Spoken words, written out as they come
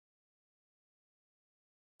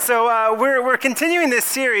So we're continuing this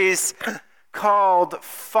series called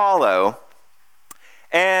Follow,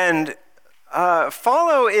 and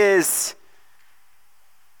follow is,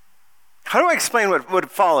 how do I explain what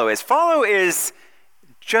follow is? Follow is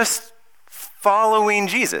just following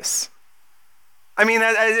Jesus. I mean,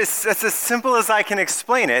 that's as simple as I can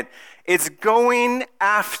explain it. It's going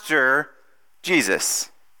after Jesus.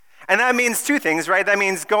 And that means two things, right? That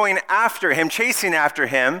means going after him, chasing after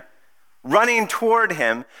him, running toward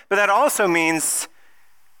him, but that also means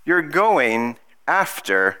you're going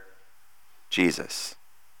after Jesus.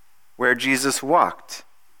 Where Jesus walked,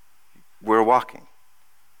 we're walking.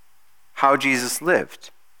 How Jesus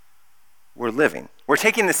lived, we're living. We're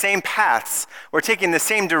taking the same paths, we're taking the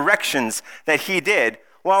same directions that he did,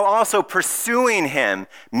 while also pursuing him,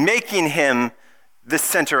 making him the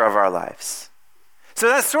center of our lives. So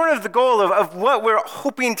that's sort of the goal of what we're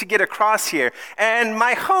hoping to get across here. And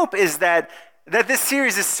my hope is that this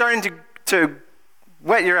series is starting to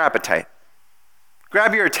whet your appetite.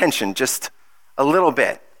 Grab your attention just a little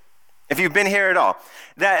bit, if you've been here at all.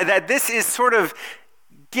 That this is sort of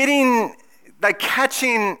catching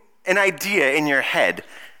an idea in your head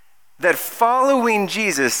that following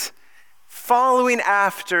Jesus, following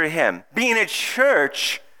after him, being a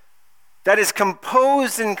church that is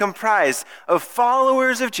composed and comprised of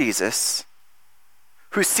followers of Jesus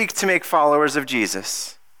who seek to make followers of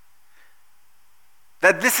Jesus,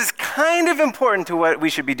 that this is kind of important to what we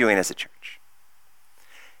should be doing as a church.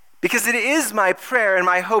 Because it is my prayer and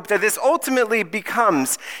my hope that this ultimately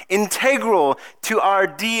becomes integral to our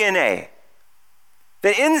DNA.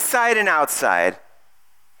 That inside and outside,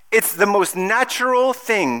 it's the most natural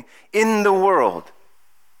thing in the world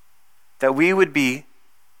that we would be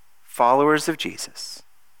followers of Jesus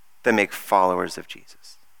that make followers of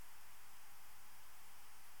Jesus.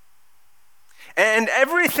 And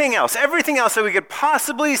everything else that we could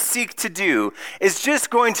possibly seek to do is just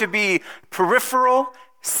going to be peripheral,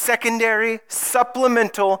 secondary,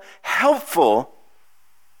 supplemental, helpful,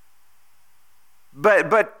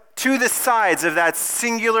 but to the sides of that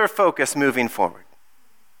singular focus moving forward.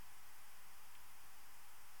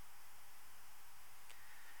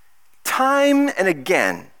 Time and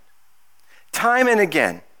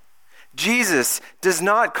again, Jesus does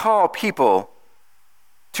not call people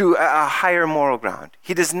to a higher moral ground.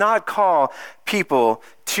 He does not call people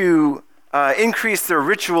to increase their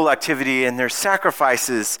ritual activity and their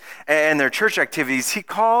sacrifices and their church activities. He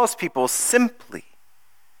calls people simply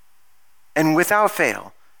and without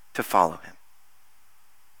fail to follow him.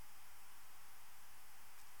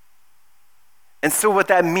 And so what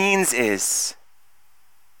that means is,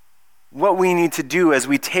 what we need to do as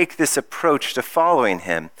we take this approach to following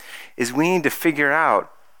him is we need to figure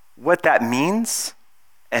out what that means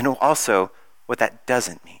and also what that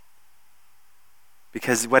doesn't mean.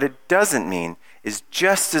 Because what it doesn't mean is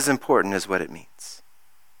just as important as what it means.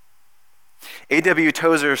 A.W.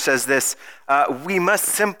 Tozer says this, we must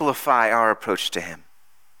simplify our approach to him.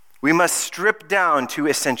 We must strip down to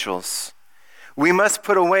essentials. We must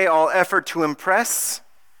put away all effort to impress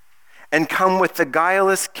and come with the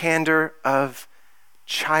guileless candor of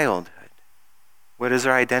childhood. What is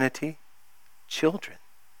our identity? Children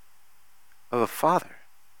of a Father.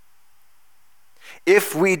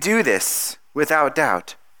 If we do this, without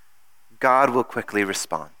doubt, God will quickly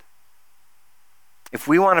respond. If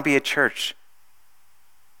we want to be a church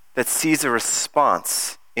that sees a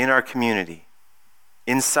response in our community,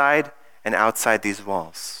 inside and outside these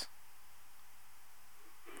walls,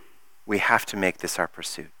 we have to make this our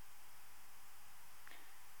pursuit.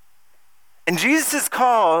 And Jesus'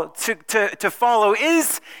 call to follow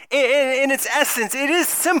is, in its essence, it is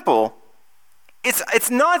simple. It's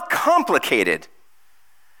not complicated.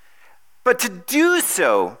 But to do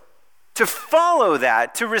so, to follow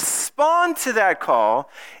that, to respond to that call,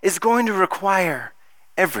 is going to require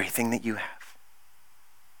everything that you have,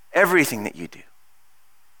 everything that you do,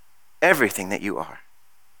 everything that you are.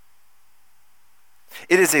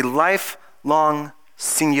 It is a lifelong,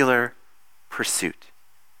 singular pursuit.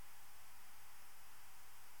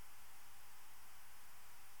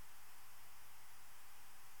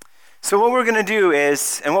 So what we're going to do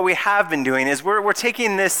is, and what we have been doing is, we're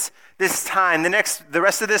taking this time, the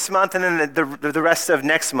rest of this month, and then the rest of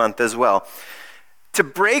next month as well, to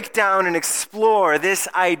break down and explore this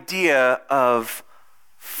idea of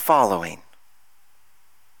following.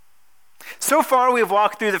 So far, we've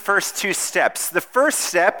walked through the first two steps. The first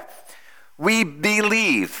step, we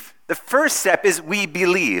believe. The first step is we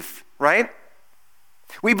believe, right?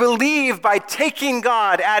 We believe by taking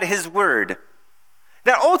God at his word.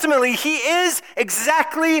 That ultimately he is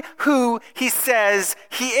exactly who he says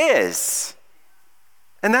he is.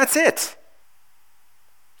 And that's it.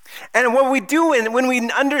 And what we do when we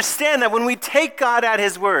understand that, when we take God at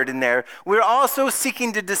his word in there, we're also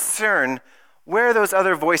seeking to discern where those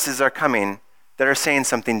other voices are coming that are saying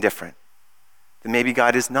something different. That maybe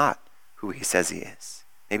God is not who he says he is.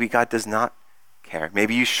 Maybe God does not care.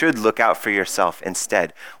 Maybe you should look out for yourself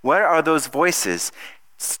instead. What are those voices?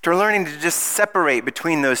 Start learning to just separate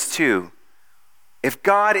between those two. If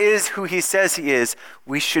God is who he says he is,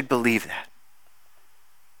 we should believe that.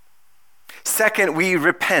 Second, we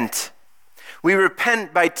repent. We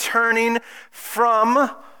repent by turning from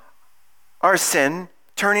our sin,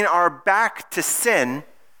 turning our back to sin,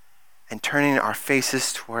 and turning our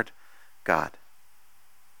faces toward God.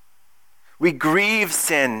 We grieve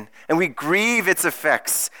sin, and we grieve its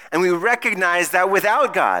effects, and we recognize that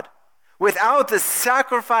without God, without the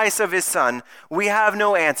sacrifice of his Son, we have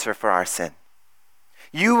no answer for our sin.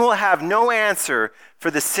 You will have no answer for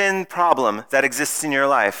the sin problem that exists in your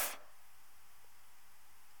life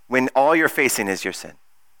when all you're facing is your sin.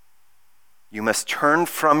 You must turn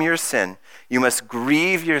from your sin. You must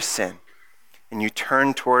grieve your sin. And you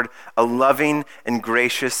turn toward a loving and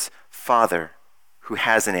gracious Father who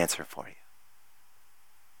has an answer for you.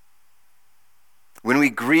 When we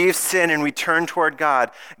grieve sin and we turn toward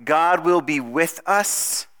God, God will be with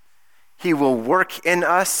us. He will work in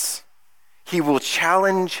us. He will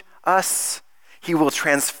challenge us. He will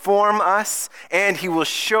transform us. And he will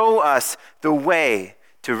show us the way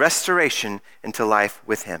to restoration and to life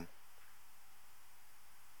with him.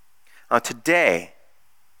 Now today,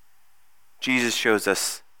 Jesus shows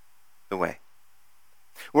us the way.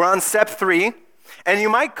 We're on step 3, and you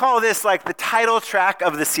might call this like the title track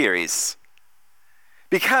of the series,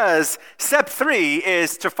 because step 3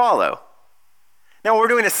 is to follow. Now we're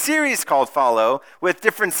doing a series called Follow with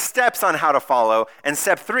different steps on how to follow, and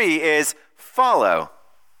step 3 is follow.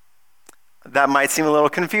 That might seem a little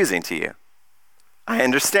confusing to you. I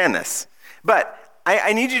understand this. But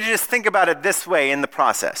I need you to just think about it this way in the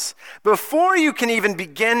process. Before you can even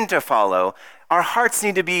begin to follow, our hearts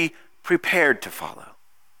need to be prepared to follow.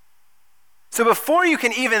 So before you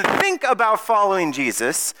can even think about following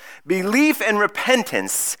Jesus, belief and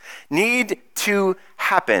repentance need to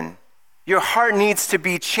happen. Your heart needs to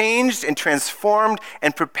be changed and transformed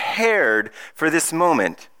and prepared for this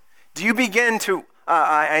moment. Do you begin to,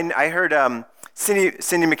 I heard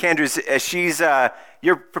Cindy McAndrews,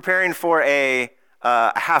 you're preparing for a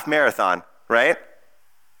half marathon, right?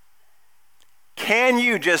 Can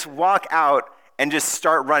you just walk out and just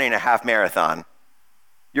start running a half marathon?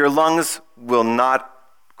 Your lungs will not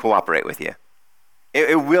cooperate with you.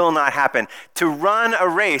 It will not happen. To run a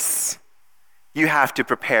race, you have to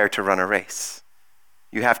prepare to run a race.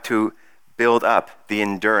 You have to build up the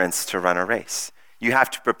endurance to run a race. You have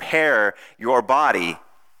to prepare your body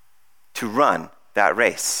to run that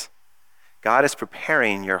race. God is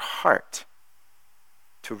preparing your heart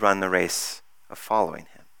to run the race of following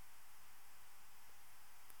him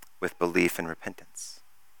with belief and repentance.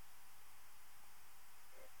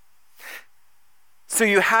 So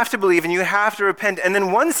you have to believe and you have to repent. And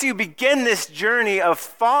then once you begin this journey of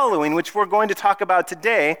following, which we're going to talk about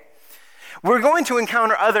today, we're going to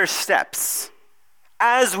encounter other steps.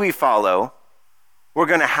 As we follow, we're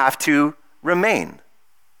going to have to remain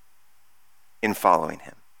in following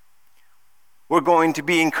him. We're going to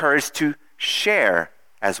be encouraged to share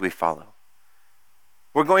as we follow.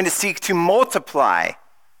 We're going to seek to multiply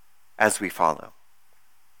as we follow.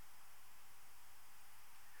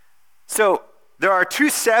 So there are 2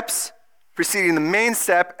 steps preceding the main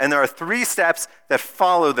step, and there are 3 steps that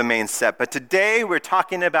follow the main step. But today we're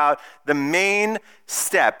talking about the main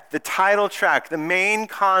step, the title track, the main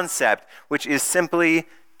concept, which is simply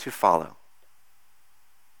to follow.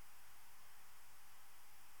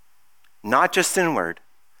 Not just in word,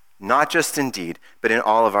 not just in deed, but in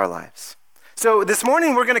all of our lives. So this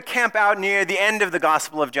morning we're going to camp out near the end of the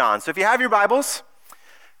Gospel of John. So if you have your Bibles,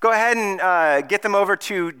 go ahead and get them over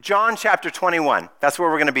to John chapter 21. That's where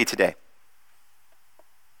we're going to be today.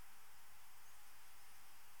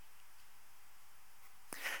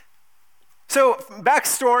 So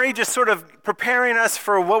backstory, just sort of preparing us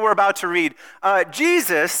for what we're about to read.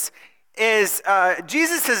 Jesus has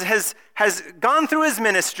gone through his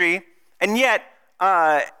ministry, and yet,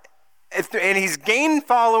 and he's gained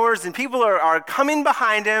followers, and people are coming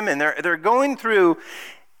behind him, and they're going through,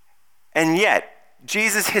 and yet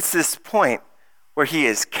Jesus hits this point where he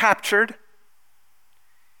is captured,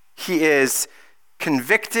 he is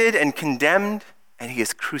convicted and condemned, and he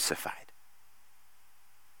is crucified.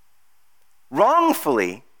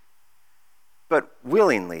 Wrongfully, but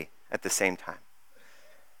willingly at the same time.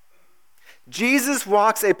 Jesus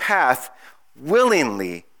walks a path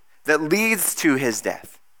willingly that leads to his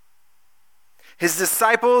death. His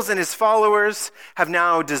disciples and his followers have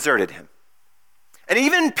now deserted him. And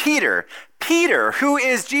even Peter, who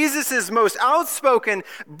is Jesus' most outspoken,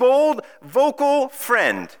 bold, vocal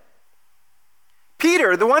friend,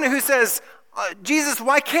 Peter, the one who says, Jesus,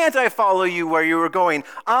 why can't I follow you where you are going?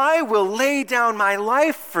 I will lay down my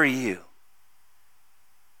life for you.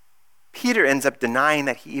 Peter ends up denying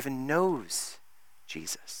that he even knows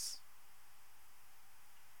Jesus.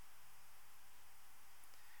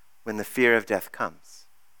 When the fear of death comes,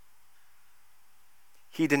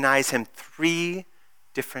 he denies him 3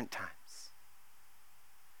 different times.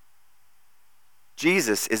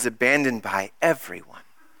 Jesus is abandoned by everyone,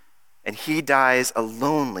 and he dies a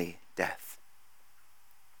lonely death.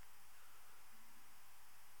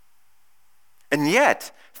 And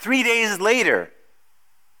yet, 3 days later,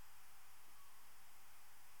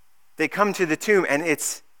 they come to the tomb and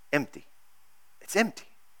it's empty. It's empty.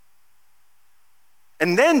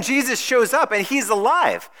 And then Jesus shows up and he's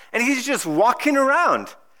alive and he's just walking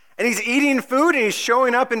around and he's eating food and he's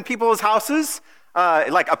showing up in people's houses,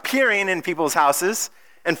 like appearing in people's houses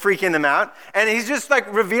and freaking them out. And he's just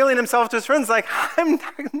like revealing himself to his friends like, I'm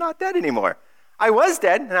not dead anymore. I was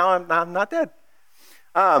dead, now I'm not dead.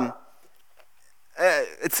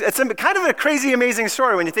 It's kind of a crazy, amazing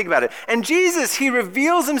story when you think about it. And Jesus, he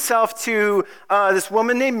reveals himself to this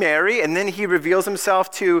woman named Mary, and then he reveals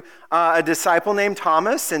himself to a disciple named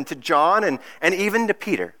Thomas, and to John, and even to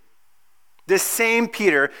Peter. This same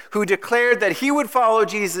Peter who declared that he would follow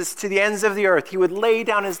Jesus to the ends of the earth. He would lay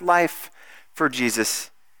down his life for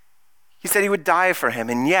Jesus. He said he would die for him,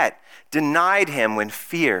 and yet denied him when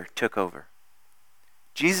fear took over.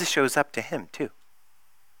 Jesus shows up to him too.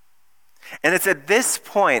 And it's at this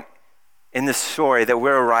point in the story that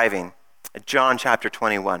we're arriving at John chapter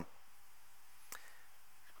 21.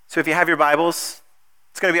 So if you have your Bibles,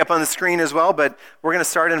 it's going to be up on the screen as well, but we're going to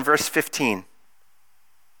start in verse 15.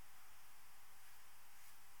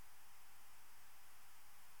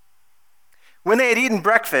 When they had eaten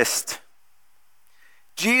breakfast,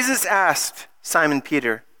 Jesus asked Simon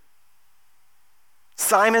Peter,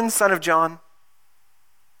 "Simon, son of John,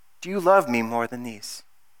 do you love me more than these?"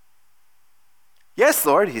 "Yes,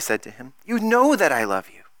 Lord," he said to him. "You know that I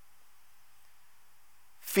love you."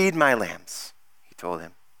 "Feed my lambs," he told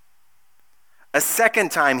him. A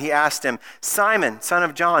second time he asked him, "Simon, son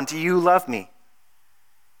of John, do you love me?"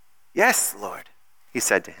 "Yes, Lord," he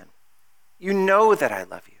said to him. "You know that I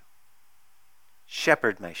love you."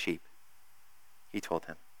 "Shepherd my sheep," he told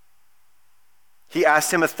him. He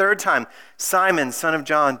asked him a third time, "Simon, son of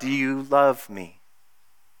John, do you love me?"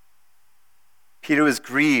 Peter was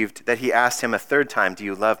grieved that he asked him a third time, "Do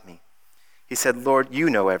you love me?" He said, "Lord, you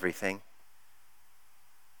know everything.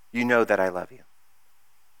 You know that I love you."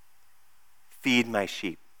 "Feed my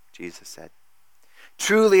sheep," Jesus said.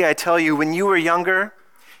 "Truly, I tell you, when you were younger,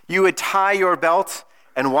 you would tie your belt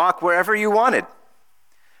and walk wherever you wanted.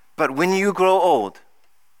 But when you grow old,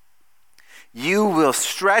 you will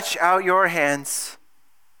stretch out your hands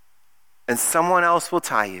and someone else will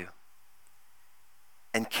tie you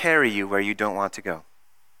and carry you where you don't want to go."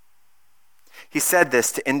 He said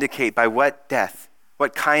this to indicate by what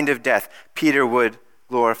kind of death Peter would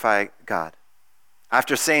glorify God.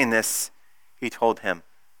 After saying this, he told him,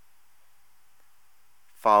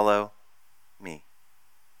 "Follow me."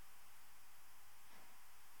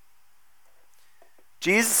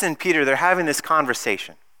 Jesus and Peter, they're having this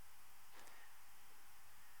conversation.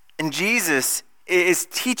 And Jesus is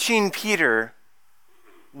teaching Peter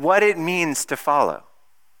what it means to follow.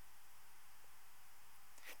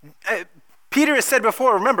 Peter has said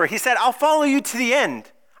before, remember, he said, "I'll follow you to the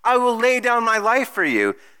end. I will lay down my life for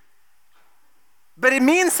you." But it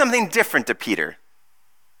means something different to Peter.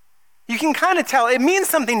 You can kind of tell it means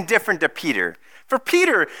something different to Peter. For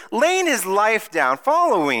Peter, laying his life down,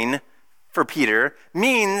 following for Peter,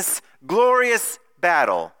 means glorious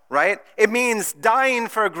battle, right? It means dying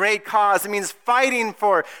for a great cause. It means fighting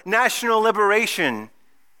for national liberation.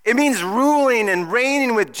 It means ruling and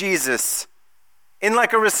reigning with Jesus in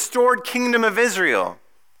like a restored kingdom of Israel.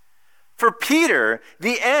 For Peter,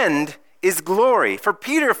 the end is glory. For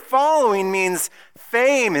Peter, following means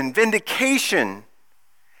fame and vindication.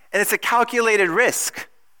 And it's a calculated risk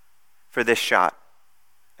for this shot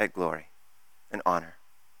at glory and honor.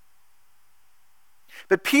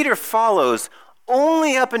 But Peter follows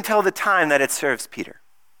only up until the time that it serves Peter.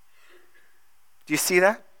 Do you see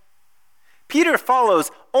that? Peter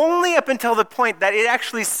follows only up until the point that it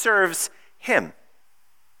actually serves him.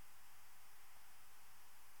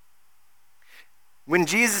 When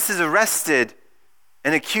Jesus is arrested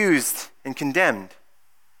and accused and condemned,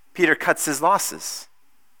 Peter cuts his losses.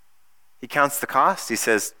 He counts the cost. He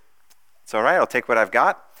says, it's all right, I'll take what I've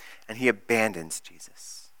got. And he abandons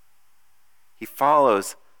Jesus. He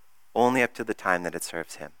follows only up to the time that it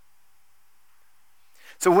serves him.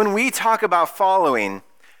 So when we talk about following,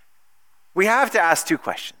 we have to ask two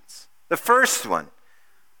questions. The first one,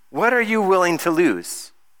 what are you willing to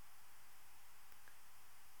lose?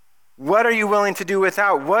 What are you willing to do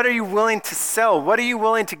without? What are you willing to sell? What are you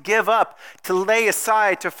willing to give up, to lay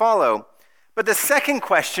aside, to follow? But the second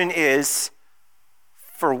question is,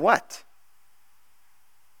 for what?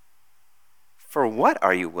 For what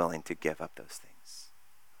are you willing to give up those things?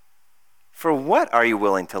 For what are you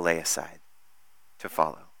willing to lay aside to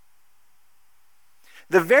follow?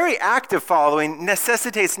 The very act of following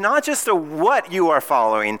necessitates not just a what you are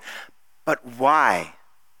following, but why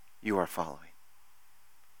you are following.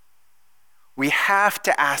 We have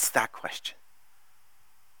to ask that question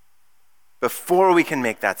before we can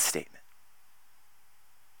make that statement.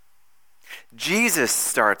 Jesus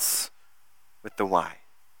starts with the why.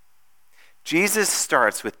 Jesus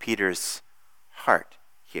starts with Peter's heart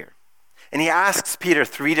here. And he asks Peter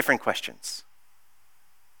 3 different questions.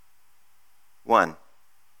 1,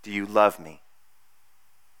 do you love me?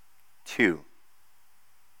 2,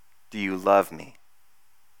 do you love me?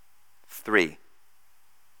 3,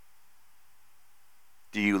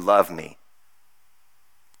 do you love me?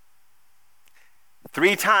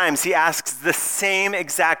 3 times he asks the same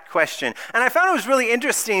exact question. And I found it was really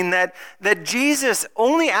interesting that Jesus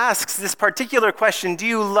only asks this particular question, do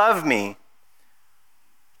you love me?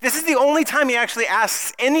 This is the only time he actually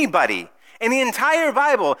asks anybody in the entire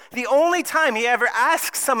Bible, the only time he ever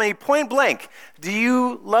asks somebody point blank, do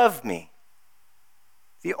you love me?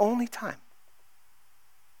 The only time.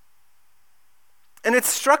 And it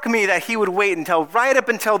struck me that he would wait right up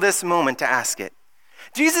until this moment to ask it.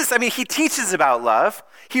 Jesus, he teaches about love.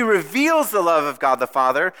 He reveals the love of God the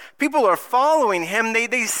Father. People are following him.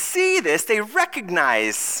 They see this. They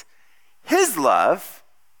recognize his love.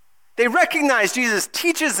 They recognize Jesus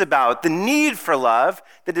teaches about the need for love,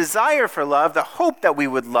 the desire for love, the hope that we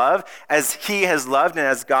would love as he has loved and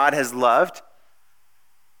as God has loved.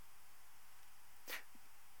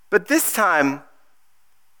 But this time,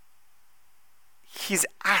 he's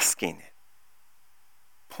asking it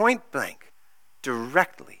point blank,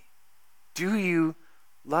 directly. Do you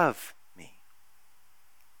love me?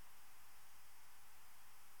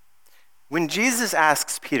 When Jesus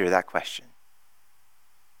asks Peter that question,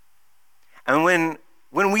 and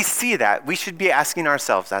when we see that, we should be asking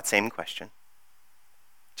ourselves that same question.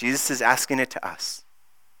 Jesus is asking it to us.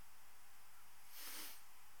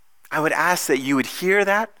 I would ask that you would hear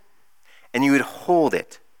that and you would hold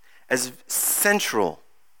it as central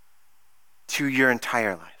to your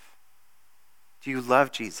entire life. Do you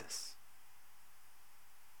love Jesus?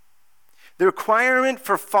 The requirement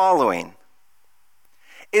for following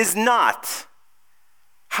is not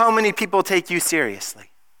how many people take you seriously.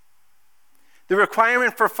 The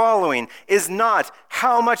requirement for following is not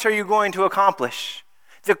how much are you going to accomplish.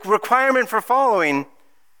 The requirement for following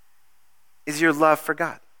is your love for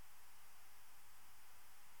God.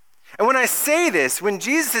 And when I say this, when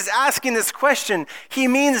Jesus is asking this question, he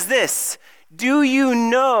means this: do you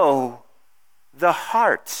know the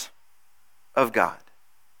heart of God?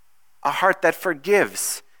 A heart that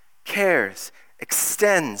forgives, cares,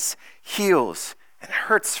 extends, heals, and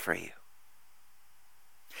hurts for you.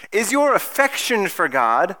 Is your affection for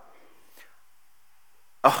God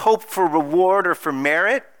a hope for reward or for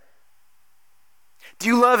merit? Do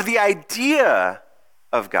you love the idea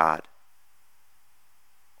of God?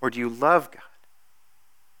 Or do you love God?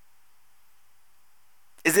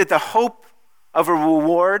 Is it the hope of a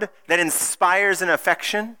reward that inspires an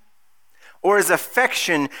affection? Or is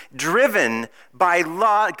affection driven by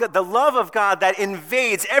the love of God that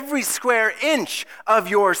invades every square inch of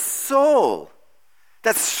your soul,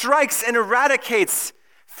 that strikes and eradicates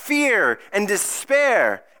fear and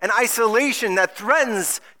despair and isolation that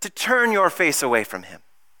threatens to turn your face away from him?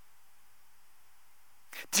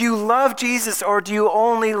 Do you love Jesus, or do you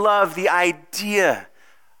only love the idea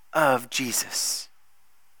of Jesus?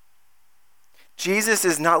 Jesus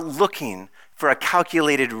is not looking for a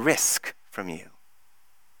calculated risk from you.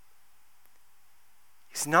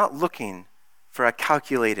 He's not looking for a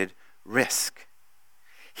calculated risk.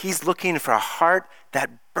 He's looking for a heart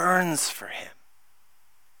that burns for him,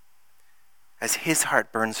 as his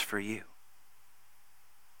heart burns for you.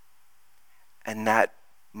 And that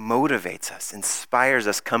motivates us, inspires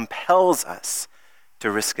us, compels us to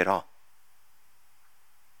risk it all.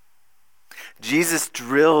 Jesus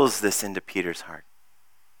drills this into Peter's heart.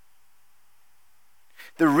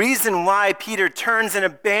 The reason why Peter turns and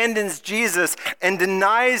abandons Jesus and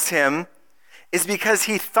denies him is because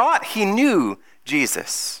he thought he knew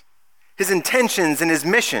Jesus, his intentions and his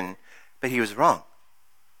mission, but he was wrong.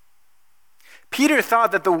 Peter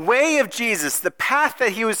thought that the way of Jesus, the path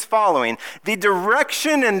that he was following, the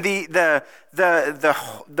direction and the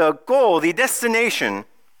goal, the destination,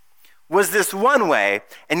 was this one way,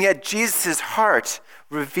 and yet Jesus' heart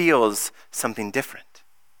reveals something different.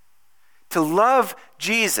 To love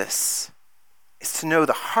Jesus is to know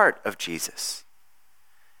the heart of Jesus.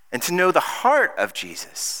 And to know the heart of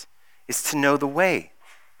Jesus is to know the way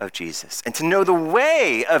of Jesus. And to know the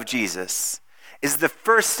way of Jesus is the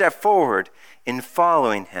first step forward in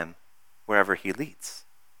following him wherever he leads.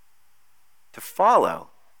 To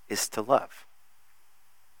follow is to love.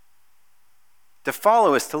 To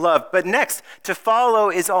follow is to love. But next, to follow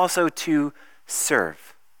is also to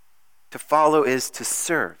serve. To follow is to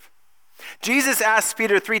serve. Jesus asks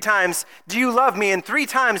Peter 3 times, "Do you love me?" And 3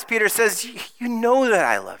 times Peter says, "You know that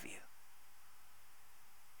I love you."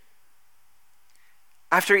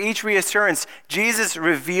 After each reassurance, Jesus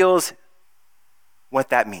reveals what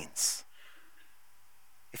that means.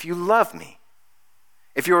 If you love me,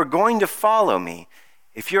 if you are going to follow me,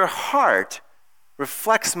 if your heart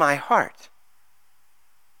reflects my heart,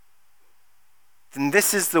 then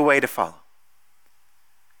this is the way to follow.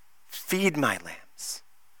 Feed my lambs.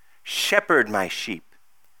 Shepherd my sheep.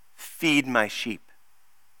 Feed my sheep.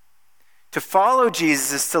 To follow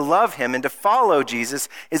Jesus is to love him, and to follow Jesus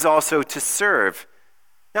is also to serve.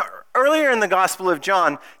 Now, earlier in the Gospel of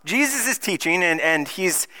John, Jesus is teaching, and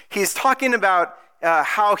he's talking about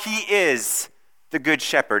how he is the good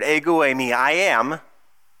shepherd. Ego eimi, I am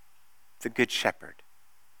the good shepherd.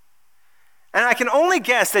 And I can only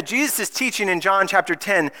guess that Jesus is teaching in John chapter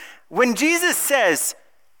 10, when Jesus says,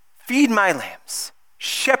 "Feed my lambs,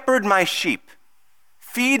 shepherd my sheep,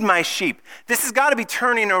 feed my sheep." This has got to be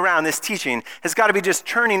turning around, this teaching has got to be just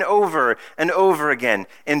turning over and over again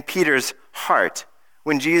in Peter's heart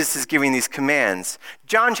when Jesus is giving these commands.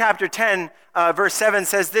 John chapter 10, verse 7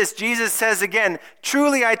 says this, Jesus says again,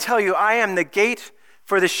 "Truly I tell you, I am the gate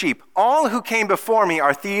for the sheep. All who came before me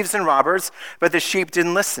are thieves and robbers, but the sheep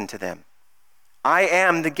didn't listen to them. I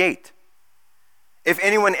am the gate. If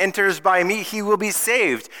anyone enters by me, he will be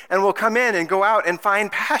saved and will come in and go out and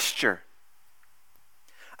find pasture.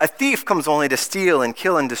 A thief comes only to steal and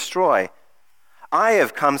kill and destroy. I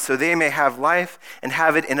have come so they may have life and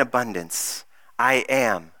have it in abundance. I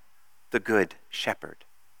am the good shepherd."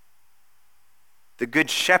 The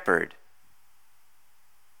good shepherd,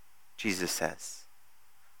 Jesus says,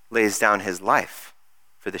 lays down his life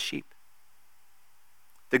for the sheep.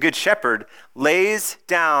 The good shepherd lays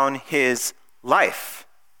down his life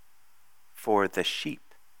for the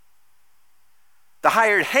sheep. The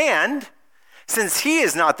hired hand, since he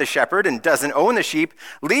is not the shepherd and doesn't own the sheep,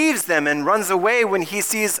 leaves them and runs away when he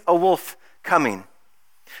sees a wolf coming.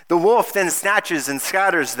 The wolf then snatches and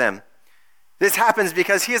scatters them. This happens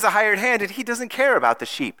because he is a hired hand and he doesn't care about the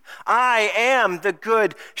sheep. I am the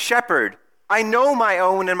good shepherd. I know my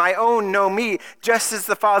own and my own know me, just as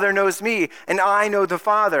the Father knows me and I know the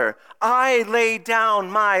Father. I lay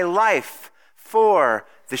down my life for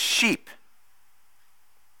the sheep.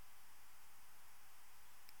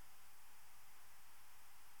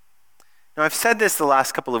 Now, I've said this the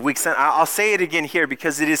last couple of weeks, and I'll say it again here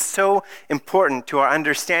because it is so important to our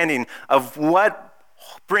understanding of what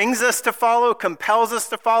brings us to follow, compels us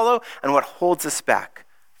to follow, and what holds us back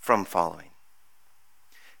from following.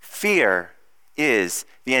 Fear is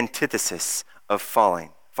the antithesis of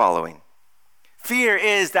following. Fear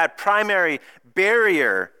is that primary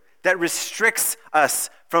barrier that restricts us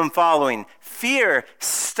from following. Fear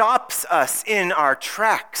stops us in our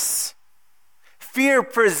tracks. Fear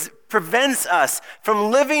prevents us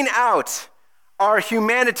from living out our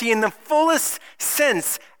humanity in the fullest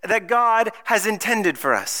sense that God has intended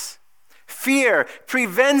for us. Fear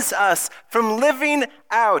prevents us from living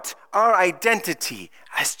out our identity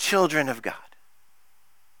as children of God.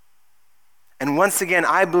 And once again,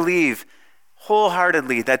 I believe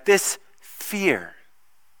wholeheartedly that this fear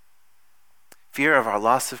of our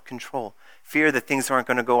loss of control, fear that things aren't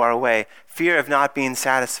going to go our way, fear of not being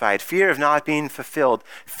satisfied, fear of not being fulfilled,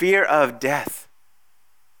 fear of death.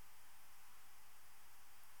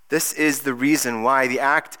 This is the reason why the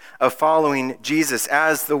act of following Jesus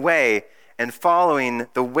as the way and following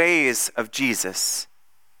the ways of Jesus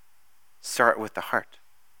start with the heart.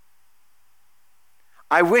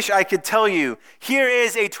 I wish I could tell you, here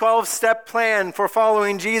is a 12-step plan for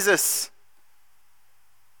following Jesus.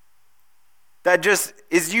 That just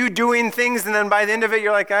is you doing things, and then by the end of it,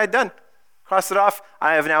 you're like, I'm done. Cross it off.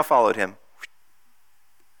 I have now followed him.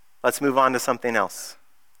 let's move on to something else.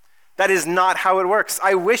 That is not how it works.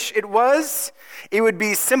 I wish it was. It would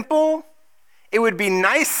be simple. It would be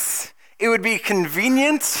nice. It would be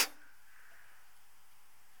convenient.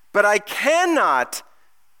 But I cannot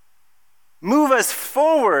move us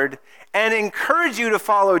forward and encourage you to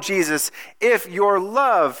follow Jesus if your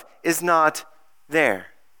love is not there.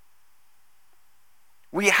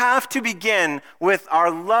 We have to begin with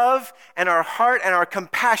our love and our heart and our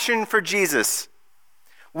compassion for Jesus.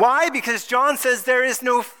 Why? Because John says there is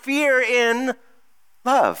no fear in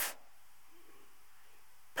love.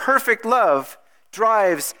 Perfect love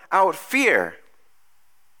drives out fear.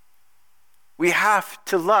 We have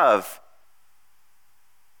to love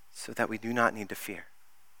so that we do not need to fear.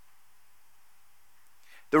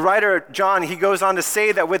 The writer, John, he goes on to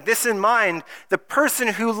say that with this in mind, the person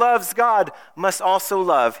who loves God must also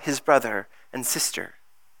love his brother and sister.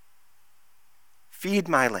 Feed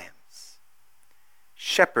my lambs.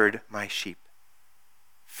 Shepherd my sheep.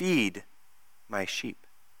 Feed my sheep.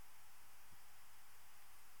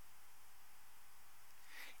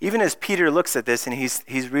 Even as Peter looks at this and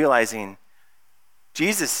he's realizing,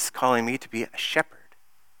 Jesus is calling me to be a shepherd.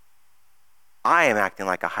 I am acting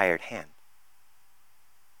like a hired hand.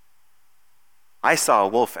 I saw a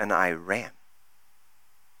wolf and I ran.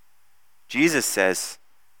 Jesus says,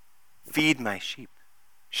 feed my sheep.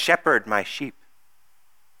 Shepherd my sheep.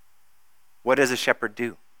 What does a shepherd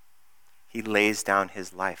do? He lays down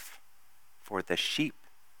his life for the sheep.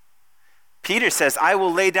 Peter says, I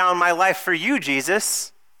will lay down my life for you,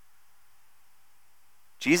 Jesus.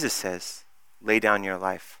 Jesus says, lay down your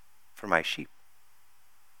life for my sheep.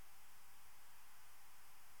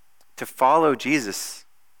 To follow Jesus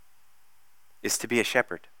is to be a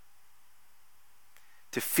shepherd.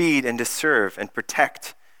 To feed and to serve and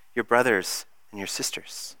protect your brothers and your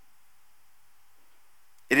sisters.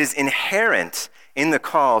 It is inherent in the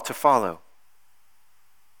call to follow.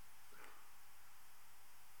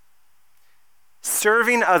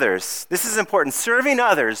 Serving others, this is important. Serving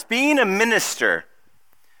others, being a minister,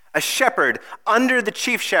 a shepherd under the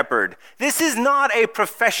chief shepherd. This is not a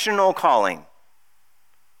professional calling.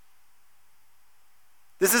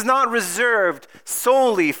 This is not reserved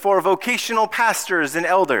solely for vocational pastors and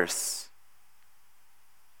elders.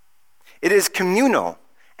 It is communal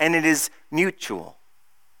and it is mutual.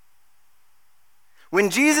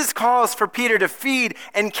 When Jesus calls for Peter to feed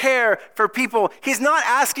and care for people, he's not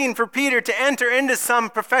asking for Peter to enter into some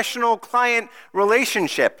professional client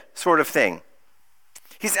relationship sort of thing.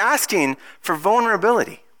 He's asking for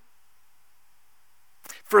vulnerability.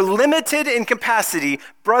 For limited in capacity,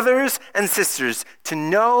 brothers and sisters, to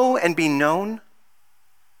know and be known,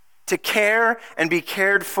 to care and be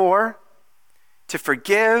cared for, to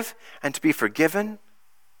forgive and to be forgiven,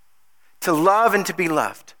 to love and to be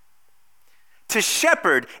loved. To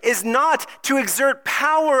shepherd is not to exert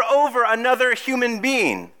power over another human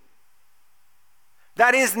being.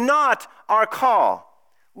 That is not our call.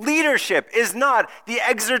 Leadership is not the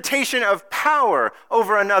exertion of power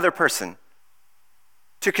over another person.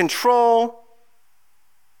 To control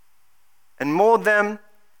and mold them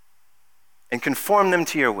and conform them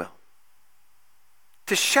to your will.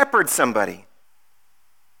 To shepherd somebody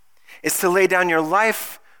is to lay down your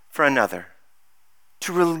life for another,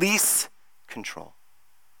 to release control.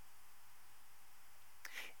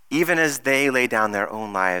 Even as they lay down their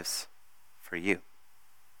own lives for you.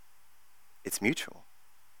 It's mutual.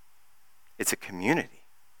 It's a community.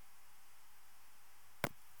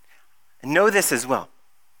 And know this as well.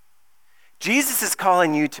 Jesus is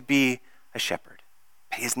calling you to be a shepherd,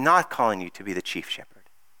 but he is not calling you to be the chief shepherd.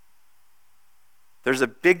 There's a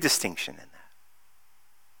big distinction in that.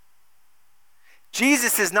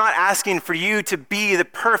 Jesus is not asking for you to be the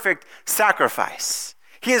perfect sacrifice.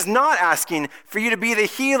 He is not asking for you to be the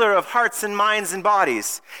healer of hearts and minds and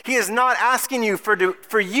bodies. He is not asking you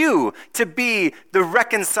for you to be the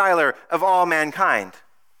reconciler of all mankind.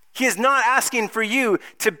 He is not asking for you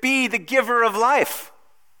to be the giver of life.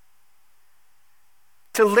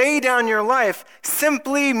 To lay down your life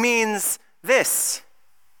simply means this,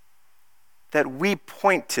 that we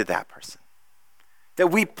point to that person, that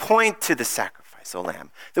we point to the sacrificial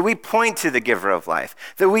lamb, that we point to the giver of life,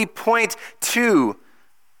 that we point to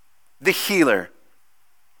the healer.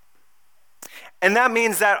 And that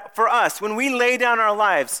means that for us, when we lay down our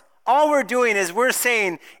lives, all we're doing is we're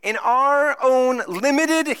saying, in our own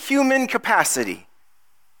limited human capacity,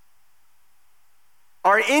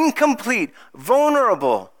 our incomplete,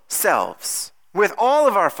 vulnerable selves, with all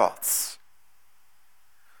of our faults,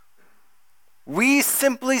 we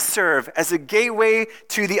simply serve as a gateway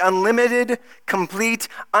to the unlimited, complete,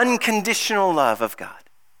 unconditional love of God.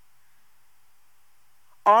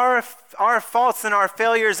 our faults and our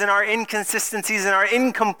failures and our inconsistencies and our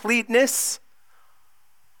incompleteness,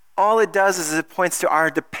 all it does is it points to our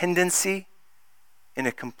dependency in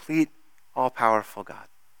a complete, all-powerful God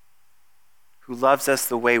who loves us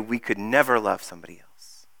the way we could never love somebody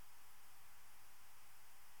else.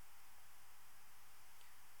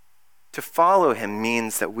 To follow him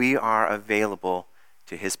means that we are available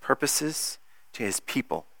to his purposes, to his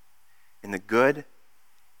people, in the good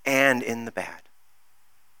and in the bad.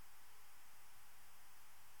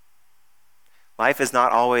 Life is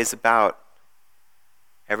not always about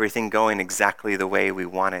everything going exactly the way we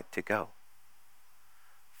want it to go.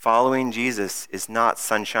 Following Jesus is not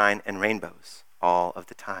sunshine and rainbows all of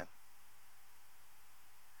the time.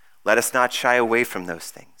 Let us not shy away from those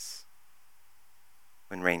things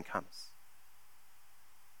when rain comes.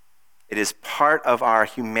 It is part of our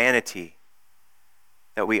humanity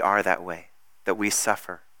that we are that way, that we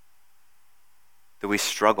suffer, that we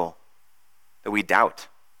struggle, that we doubt.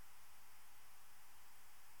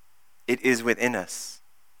 It is within us.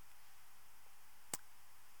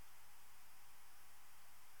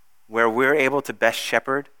 Where we're able to best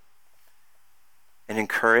shepherd and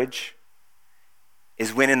encourage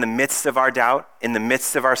is when in the midst of our doubt, in the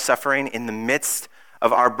midst of our suffering, in the midst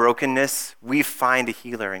of our brokenness, we find a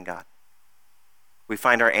healer in God. We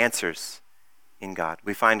find our answers in God.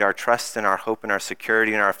 We find our trust and our hope and our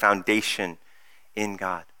security and our foundation in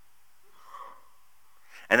God.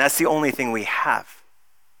 And that's the only thing we have.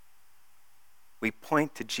 We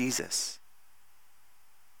point to Jesus.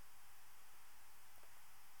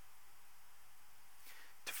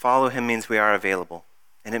 To follow him means we are available.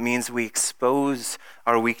 And it means we expose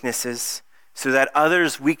our weaknesses so that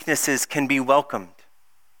others' weaknesses can be welcomed.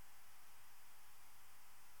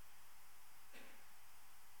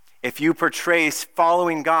 If you portray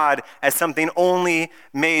following God as something only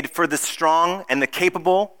made for the strong and the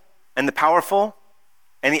capable and the powerful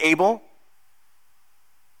and the able,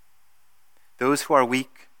 those who are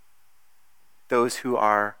weak, those who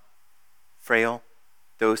are frail,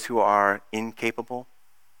 those who are incapable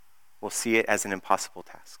will see it as an impossible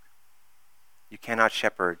task. You cannot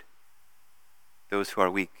shepherd those who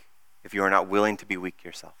are weak if you are not willing to be weak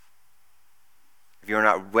yourself. If you are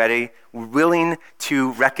not willing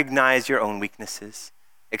to recognize your own weaknesses,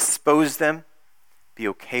 expose them, be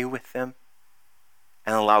okay with them,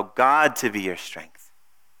 and allow God to be your strength.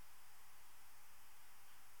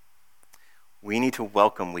 We need to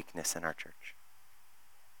welcome weakness in our church.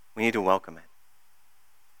 We need to welcome it.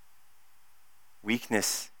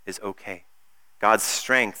 Weakness is okay. God's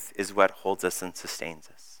strength is what holds us and sustains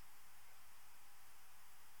us.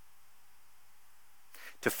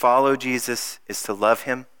 To follow Jesus is to love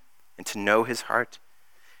him and to know his heart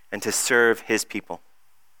and to serve his people.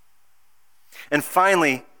 And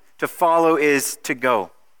finally, to follow is to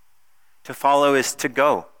go. To follow is to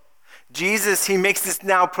go. Jesus, he makes this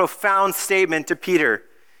now profound statement to Peter.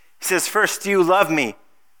 He says, first, do you love me?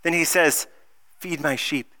 Then he says, feed my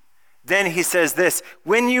sheep. Then he says this,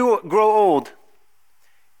 when you grow old,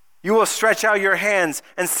 you will stretch out your hands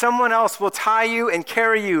and someone else will tie you and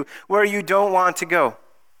carry you where you don't want to go.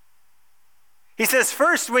 He says,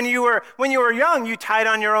 first, when you were young, you tied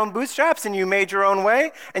on your own bootstraps and you made your own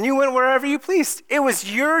way and you went wherever you pleased. It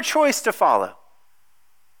was your choice to follow.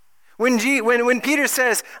 When Peter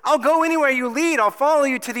says, I'll go anywhere you lead, I'll follow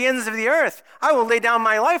you to the ends of the earth, I will lay down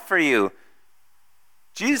my life for you.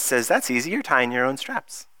 Jesus says, that's easy, you're tying your own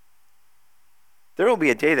straps. There will be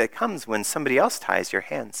a day that comes when somebody else ties your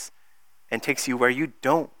hands and takes you where you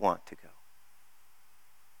don't want to go.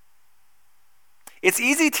 It's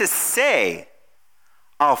easy to say,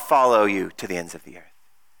 I'll follow you to the ends of the earth.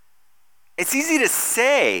 It's easy to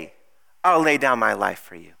say, I'll lay down my life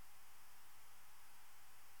for you.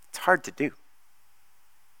 It's hard to do.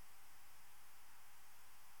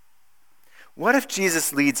 What if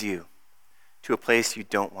Jesus leads you to a place you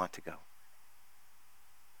don't want to go?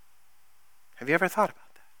 Have you ever thought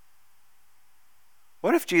about that?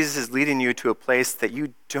 What if Jesus is leading you to a place that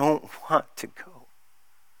you don't want to go?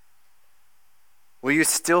 Will you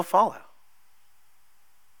still follow?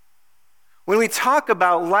 When we talk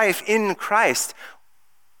about life in Christ,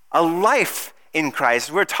 a life in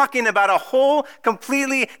Christ, we're talking about a whole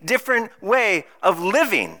completely different way of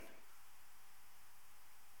living.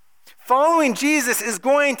 Following Jesus is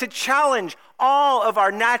going to challenge all of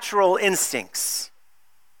our natural instincts.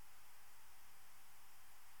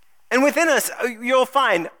 And within us, you'll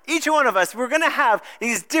find, each one of us, we're going to have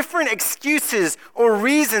these different excuses or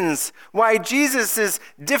reasons why Jesus'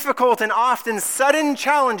 difficult and often sudden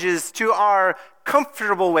challenges to our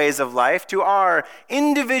comfortable ways of life, to our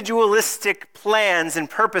individualistic plans and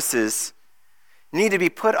purposes, need to be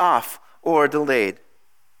put off or delayed.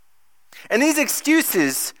 And these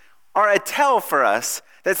excuses are a tell for us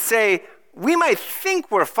that say we might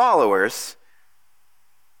think we're followers,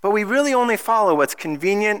 but we really only follow what's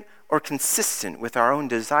convenient or consistent with our own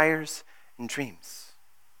desires and dreams.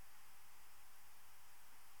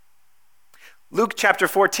 Luke chapter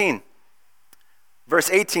 14, verse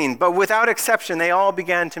 18, but without exception, they all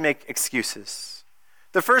began to make excuses.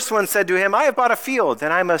 The first one said to him, I have bought a field,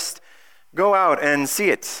 and I must go out and see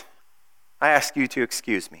it. I ask you to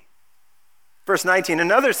excuse me. Verse 19,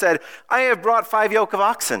 another said, I have brought 5 yoke of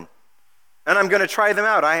oxen, and I'm going to try them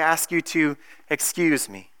out. I ask you to excuse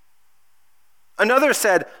me. Another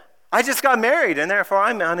said, I just got married, and therefore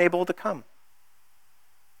I'm unable to come.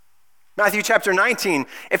 Matthew chapter 19,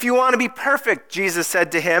 if you want to be perfect, Jesus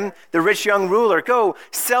said to him, the rich young ruler, go,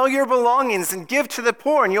 sell your belongings and give to the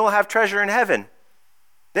poor, and you'll have treasure in heaven.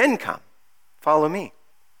 Then come, follow me.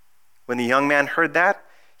 When the young man heard that,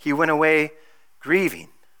 he went away grieving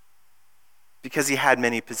because he had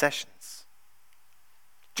many possessions.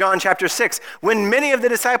 John chapter 6, when many of the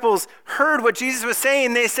disciples heard what Jesus was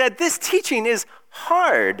saying, they said, this teaching is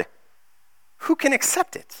hard. Who can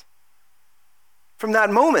accept it? From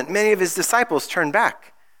that moment, many of his disciples turned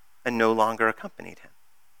back and no longer accompanied him.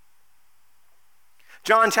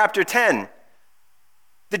 John chapter 10,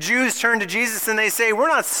 the Jews turn to Jesus and they say, we're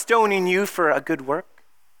not stoning you for a good work,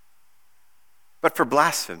 but for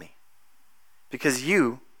blasphemy, because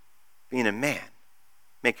you, being a man,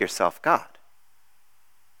 make yourself God.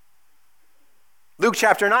 Luke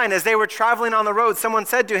chapter 9, as they were traveling on the road, someone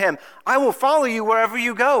said to him, I will follow you wherever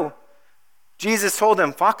you go. Jesus told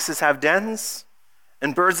them, foxes have dens,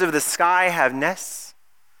 and birds of the sky have nests,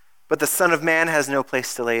 but the Son of Man has no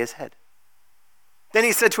place to lay his head. Then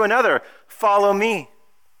he said to another, follow me.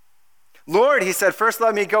 Lord, he said, first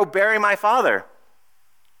let me go bury my father.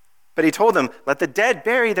 But he told them, let the dead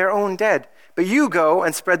bury their own dead, but you go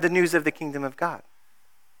and spread the news of the kingdom of God.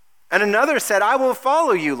 And another said, I will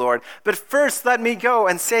follow you, Lord, but first let me go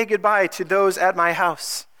and say goodbye to those at my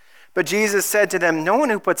house. But Jesus said to them, no one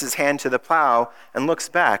who puts his hand to the plow and looks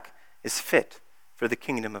back is fit for the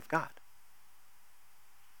kingdom of God.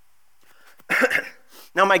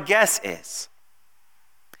 Now my guess is,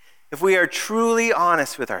 if we are truly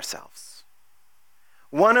honest with ourselves,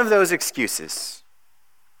 one of those excuses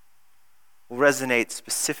will resonate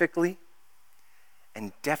specifically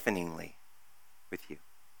and deafeningly with you.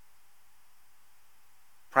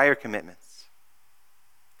 Prior commitments,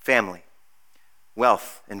 family,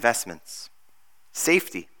 wealth, investments,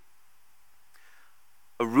 safety,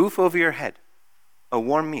 a roof over your head, a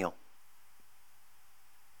warm meal,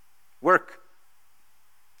 work,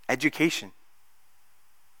 education,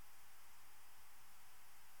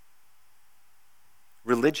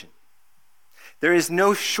 religion. There is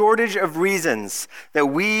no shortage of reasons that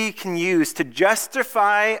we can use to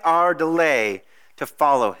justify our delay to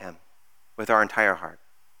follow him with our entire heart.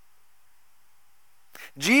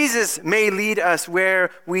 Jesus may lead us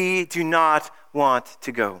where we do not want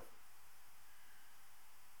to go.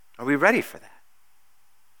 Are we ready for that?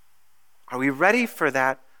 Are we ready for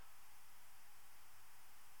that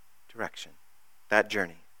direction, that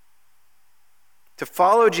journey? To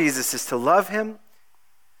follow Jesus is to love him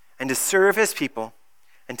and to serve his people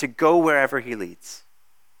and to go wherever he leads.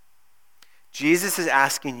 Jesus is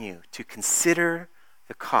asking you to consider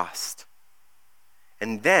the cost,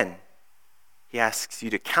 and then he asks you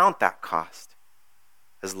to count that cost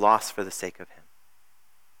as loss for the sake of him.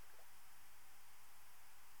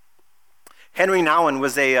 Henry Nouwen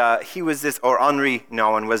was an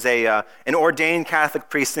ordained Catholic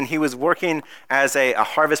priest, and he was working as a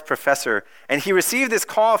harvest professor. And he received this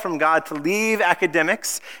call from God to leave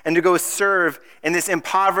academics and to go serve in this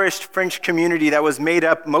impoverished French community that was made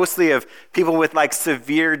up mostly of people with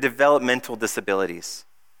severe developmental disabilities.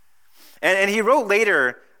 And he wrote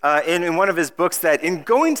later in one of his books that in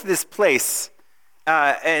going to this place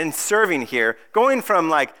and serving here, going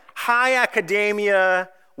from high academia,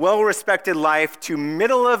 well-respected life to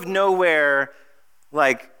middle of nowhere,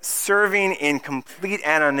 serving in complete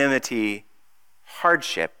anonymity,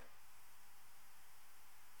 hardship,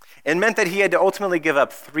 it meant that he had to ultimately give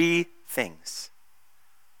up 3 things: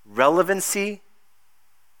 relevancy,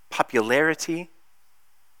 popularity,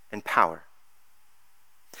 and power.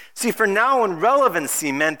 See, for Nouwen,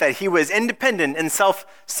 relevancy meant that he was independent and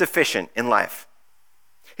self-sufficient in life.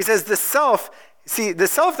 He says the self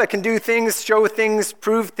that can do things, show things,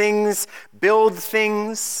 prove things, build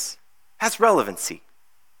things, that's relevancy.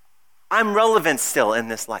 I'm relevant still in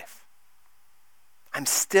this life. I'm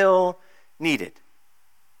still needed.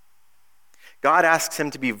 God asks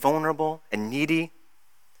him to be vulnerable and needy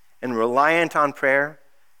and reliant on prayer,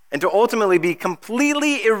 and to ultimately be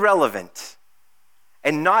completely irrelevant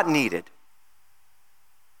and not needed.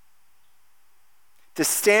 To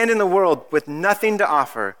stand in the world with nothing to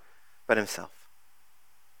offer but himself.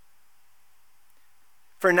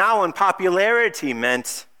 For now on, popularity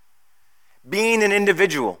meant being an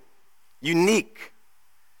individual, unique,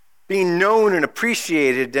 being known and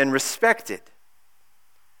appreciated and respected.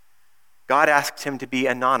 God asked him to be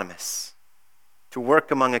anonymous, to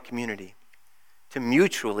work among a community, to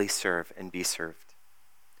mutually serve and be served,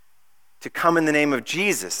 to come in the name of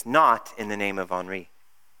Jesus, not in the name of Henri.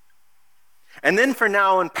 And then for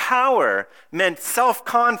now on, power meant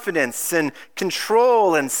self-confidence and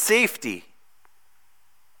control and safety.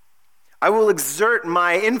 I will exert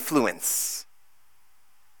my influence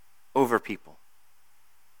over people.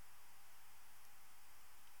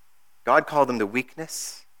 God called him to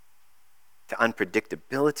weakness, to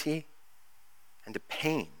unpredictability, and to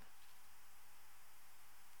pain.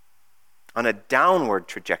 On a downward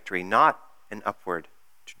trajectory, not an upward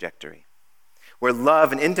trajectory, where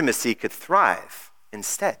love and intimacy could thrive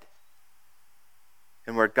instead,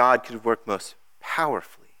 and where God could work most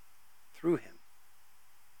powerfully through him.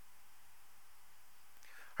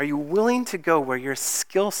 Are you willing to go where your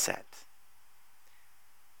skill set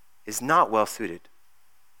is not well suited?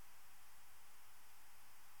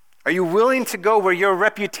 Are you willing to go where your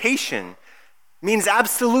reputation means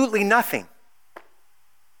absolutely nothing?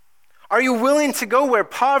 Are you willing to go where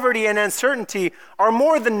poverty and uncertainty are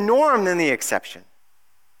more the norm than the exception?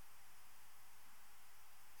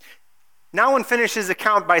 Nouwen finishes his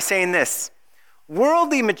account by saying this: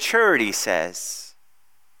 worldly maturity says,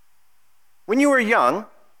 when you were young,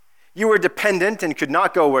 you were dependent and could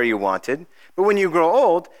not go where you wanted, but when you grow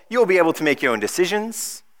old, you'll be able to make your own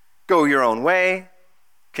decisions, go your own way,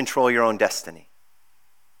 control your own destiny.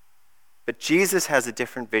 But Jesus has a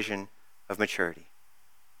different vision of maturity.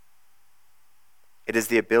 It is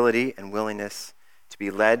the ability and willingness to be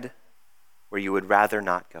led where you would rather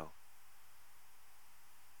not go.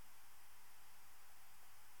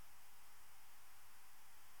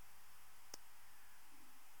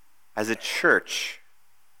 As a church,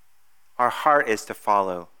 our heart is to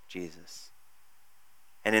follow Jesus.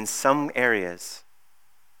 And in some areas,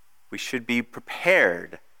 we should be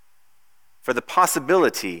prepared for the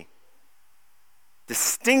possibility,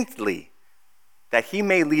 distinctly, that he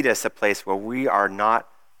may lead us a place where we are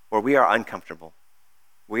uncomfortable.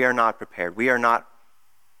 We are not prepared. We are not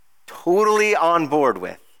totally on board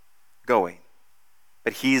with going.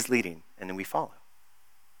 But he's leading, and then we follow.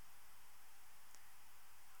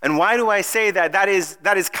 And why do I say that? That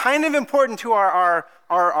is kind of important to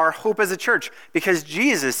our hope as a church, because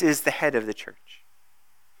Jesus is the head of the church.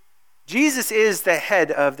 Jesus is the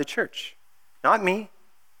head of the church. Not me,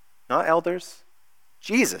 not elders.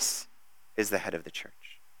 Jesus is the head of the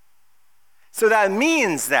church. So that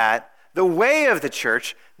means that the way of the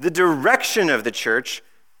church, the direction of the church,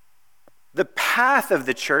 the path of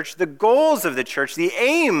the church, the goals of the church, the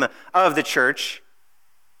aim of the church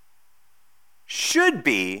should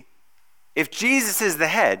be, if Jesus is the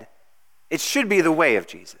head, it should be the way of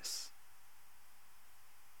Jesus.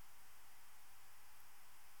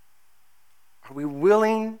 Are we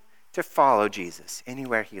willing to follow Jesus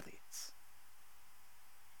anywhere he leads?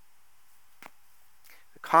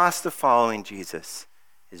 The cost of following Jesus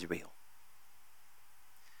is real.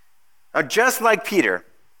 Now, just like Peter,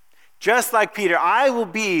 I will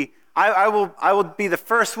be the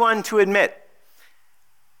first one to admit,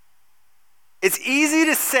 it's easy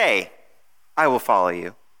to say, I will follow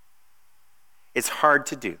you. It's hard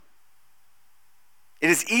to do. It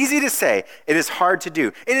is easy to say, it is hard to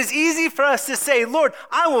do. It is easy for us to say, Lord,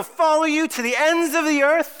 I will follow you to the ends of the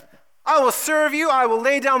earth. I will serve you. I will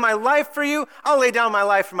lay down my life for you. I'll lay down my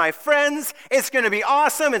life for my friends. It's going to be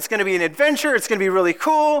awesome. It's going to be an adventure. It's going to be really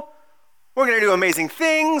cool. We're going to do amazing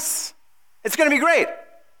things. It's going to be great.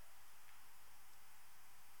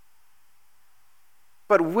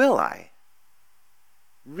 But will I?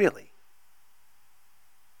 Really?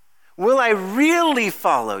 Will I really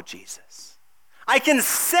follow Jesus? I can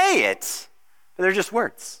say it, but they're just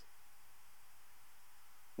words.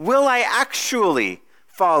 Will I actually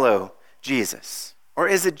follow Jesus? Or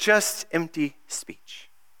is it just empty speech?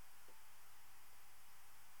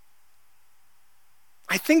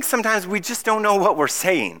 I think sometimes we just don't know what we're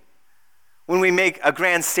saying when we make a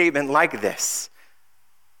grand statement like this.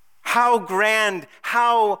 How grand,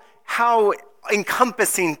 how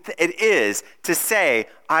encompassing it is to say,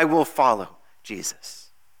 I will follow Jesus.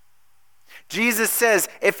 Jesus says,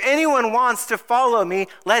 if anyone wants to follow me,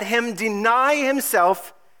 let him deny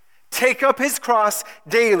himself, take up his cross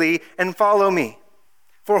daily, and follow me.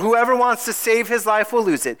 For whoever wants to save his life will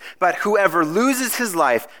lose it, but whoever loses his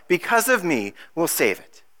life because of me will save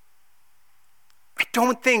it. I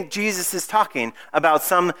don't think Jesus is talking about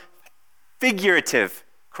some figurative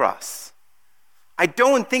cross. I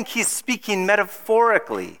don't think he's speaking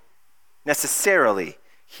metaphorically necessarily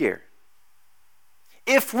here.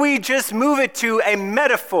 If we just move it to a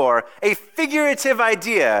metaphor, a figurative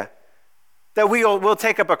idea that we'll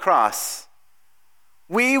take up a cross,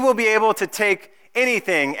 we will be able to take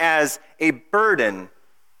anything as a burden.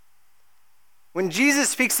 When Jesus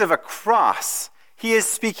speaks of a cross, he is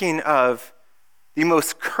speaking of the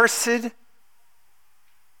most cursed,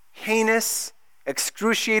 heinous,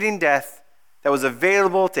 excruciating death that was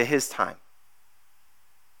available to his time.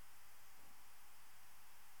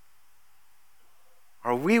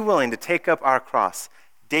 Are we willing to take up our cross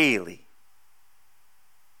daily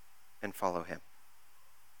and follow him?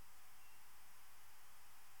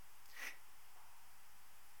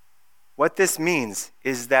 What this means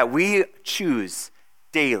is that we choose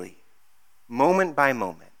daily, moment by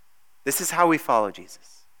moment. This is how we follow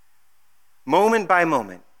Jesus. Moment by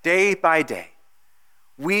moment, day by day,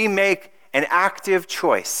 we make an active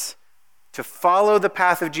choice to follow the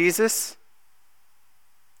path of Jesus,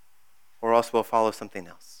 or else we'll follow something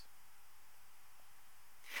else.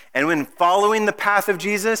 And when following the path of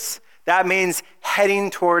Jesus, that means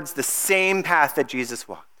heading towards the same path that Jesus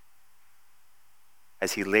walked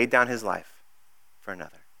as he laid down his life for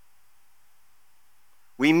another.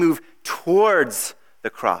 We move towards the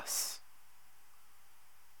cross.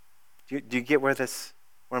 Do you get where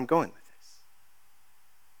I'm going with this?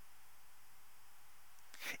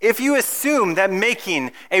 If you assume that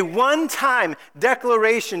making a one-time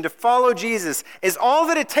declaration to follow Jesus is all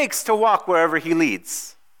that it takes to walk wherever he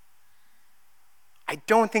leads, I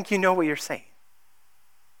don't think you know what you're saying.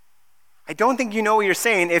 I don't think you know what you're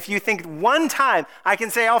saying if you think one time I can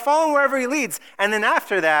say I'll follow him wherever he leads, and then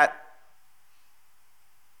after that,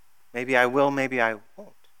 maybe I will, maybe I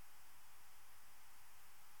won't.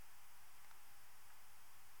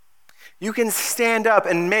 You can stand up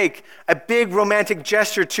and make a big romantic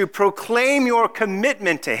gesture to proclaim your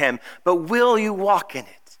commitment to him, but will you walk in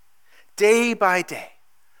it day by day,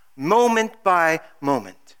 moment by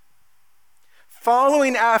moment?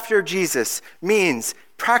 Following after Jesus means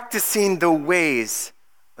practicing the ways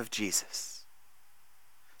of Jesus.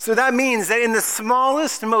 So that means that in the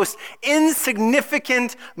smallest, most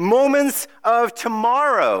insignificant moments of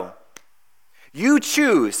tomorrow, you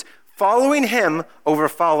choose following him over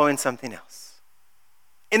following something else.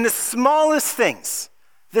 In the smallest things,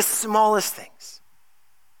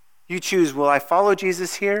 you choose, will I follow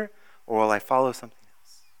Jesus here or will I follow something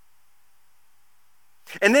else?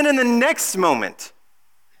 And then in the next moment,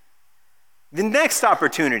 the next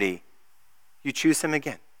opportunity, you choose him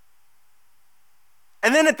again.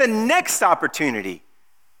 And then at the next opportunity,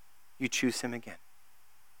 you choose him again.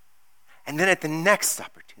 And then at the next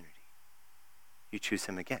opportunity, you choose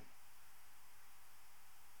him again.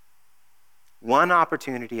 One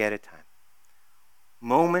opportunity at a time.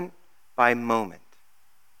 Moment by moment.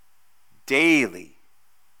 Daily,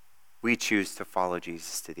 we choose to follow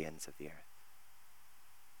Jesus to the ends of the earth.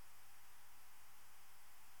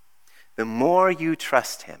 The more you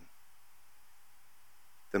trust him,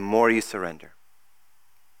 the more you surrender.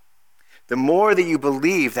 The more that you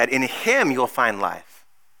believe that in him you'll find life,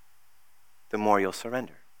 the more you'll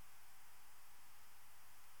surrender.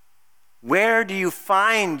 Where do you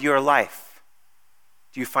find your life?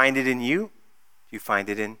 Do you find it in you? Do you find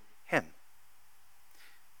it in him?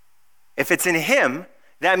 If it's in him,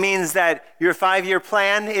 that means that your 5-year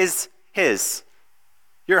plan is his.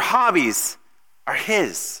 Your hobbies are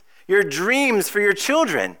his. Your dreams for your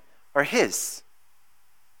children are his.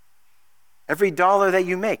 Every dollar that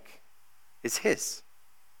you make is his.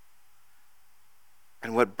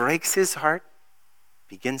 And what breaks his heart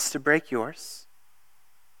begins to break yours.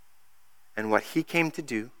 And what he came to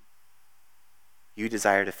do, you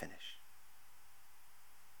desire to finish.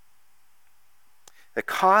 The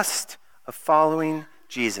cost of following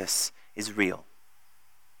Jesus is real.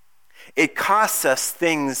 It costs us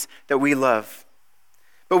things that we love,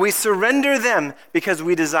 but we surrender them because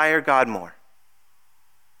we desire God more.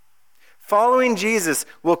 Following Jesus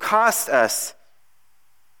will cost us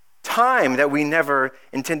time that we never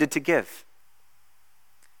intended to give.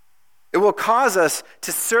 It will cause us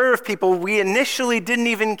to serve people we initially didn't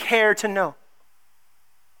even care to know.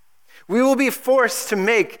 We will be forced to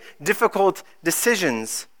make difficult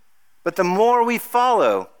decisions, but the more we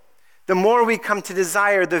follow, the more we come to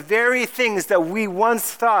desire the very things that we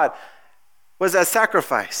once thought was a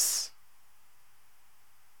sacrifice.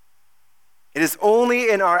 It is only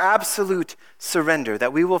in our absolute surrender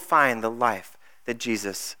that we will find the life that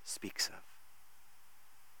Jesus speaks of.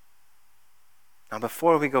 Now,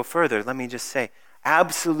 before we go further, let me just say,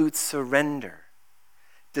 absolute surrender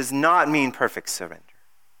does not mean perfect surrender.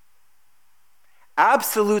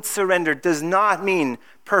 Absolute surrender does not mean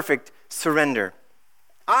perfect surrender.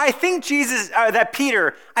 I think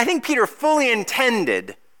Peter fully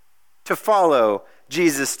intended to follow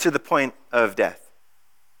Jesus to the point of death,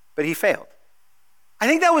 but he failed. I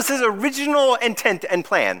think that was his original intent and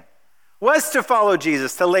plan, was to follow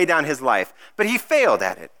Jesus, to lay down his life, but he failed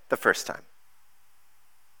at it the first time.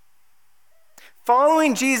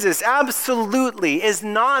 Following Jesus absolutely is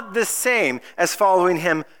not the same as following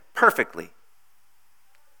him perfectly.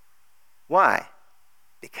 Why?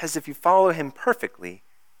 Because if you follow him perfectly,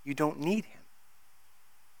 you don't need him.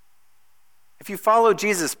 If you follow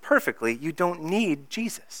Jesus perfectly, you don't need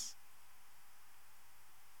Jesus.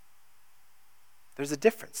 There's a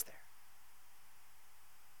difference there.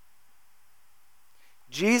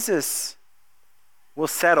 Jesus will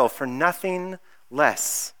settle for nothing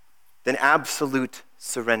less than absolute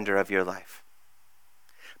surrender of your life.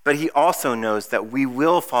 But he also knows that we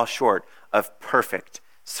will fall short of perfect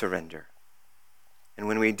surrender. And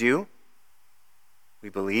when we do, we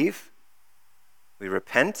believe, we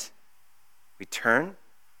repent, we turn,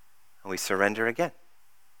 and we surrender again.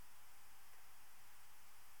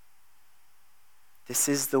 This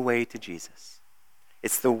is the way to Jesus.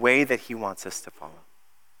 It's the way that he wants us to follow.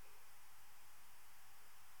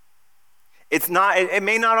 It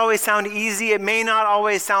may not always sound easy. It may not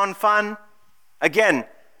always sound fun. Again,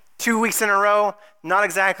 2 weeks in a row, not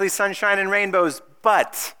exactly sunshine and rainbows,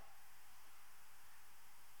 but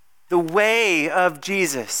the way of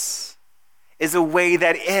Jesus is a way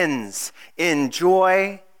that ends in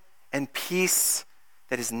joy and peace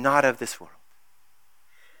that is not of this world.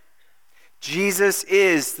 Jesus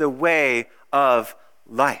is the way of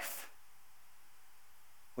life.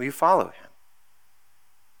 Will you follow him?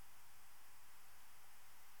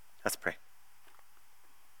 Let's pray.